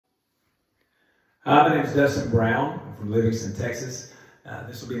Hi, my name is Dustin Brown. I'm from Livingston, Texas.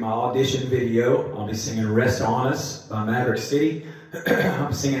 This will be my audition video. I'll be singing Rest On Us by Maverick City.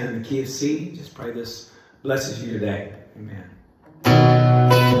 I'm singing in the key of C. Just pray this blesses you today. Amen.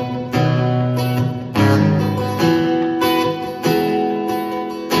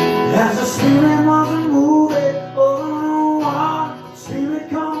 As the Spirit wasn't moving over the water, Spirit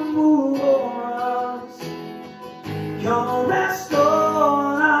come move over us. Come rest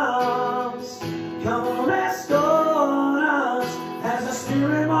on us. Come rest on us. As the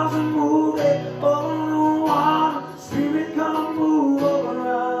Spirit wasn't moving over the water, Spirit come move over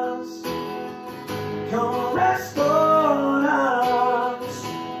us. Come rest on us.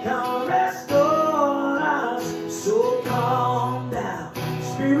 Come rest on us. So calm down.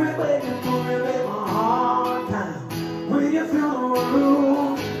 Spirit, when you move, you make my heart pound. When you feel the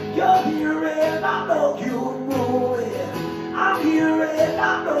room, you're here and I know you're moving. I'm here and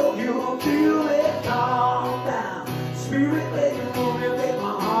I know you feel it. Calm down. Spirit, when you move, you make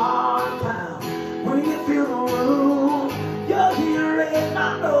my heart pound. When you feel the room, you're here and I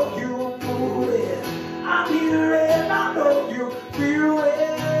know you're moving. I'm here and I know you feel it.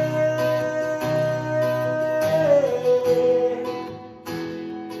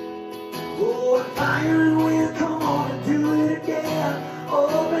 Oh, fire and wind, come on and do it again.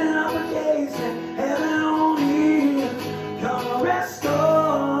 Open up the gates and heaven on in. Come rest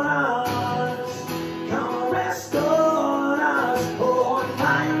on us. Come rest on us. Oh,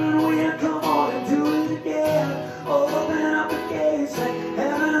 fire and wind, come on and do it again. Open up the gates and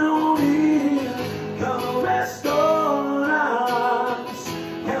heaven on in. Come rest on us.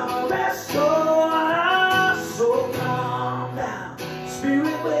 Come rest on us. So calm down.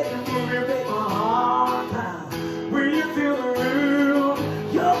 Spirit, when you move, you make my heart pound. When you feel the room,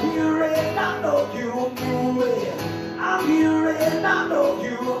 you're here and I know you're moving. I'm here and I know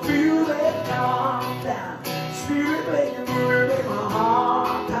you feel it. Calm down. Spirit, when you move, you make my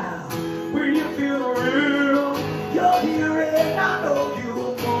heart pound. When you feel the room, you're here and I know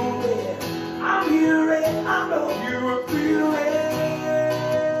you're moving. I'm here and I know you feel it.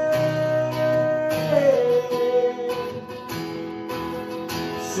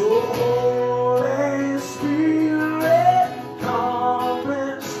 So Holy Spirit, come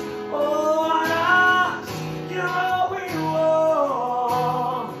rest on us. You're all we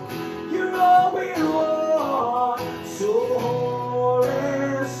want. You're all we want. So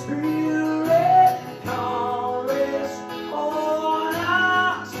Holy Spirit, come rest on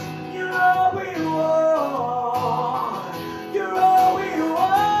us. You're all we want. You're all we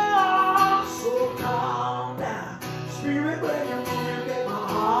want. So calm down. Spirit, when you move, you make my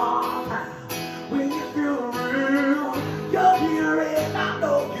heart pound. When you feel the room, you're here and I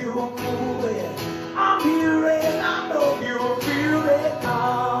know you're moving. I'm here and I know you feel it.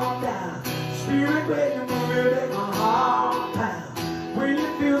 Calm down. Spirit, when you move, you make my heart pound. When you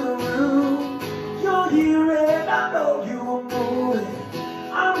feel the room, you're here and I know you're moving.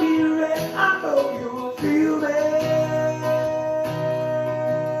 I'm here and I know you feel it.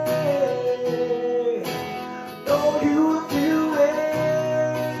 Know you feel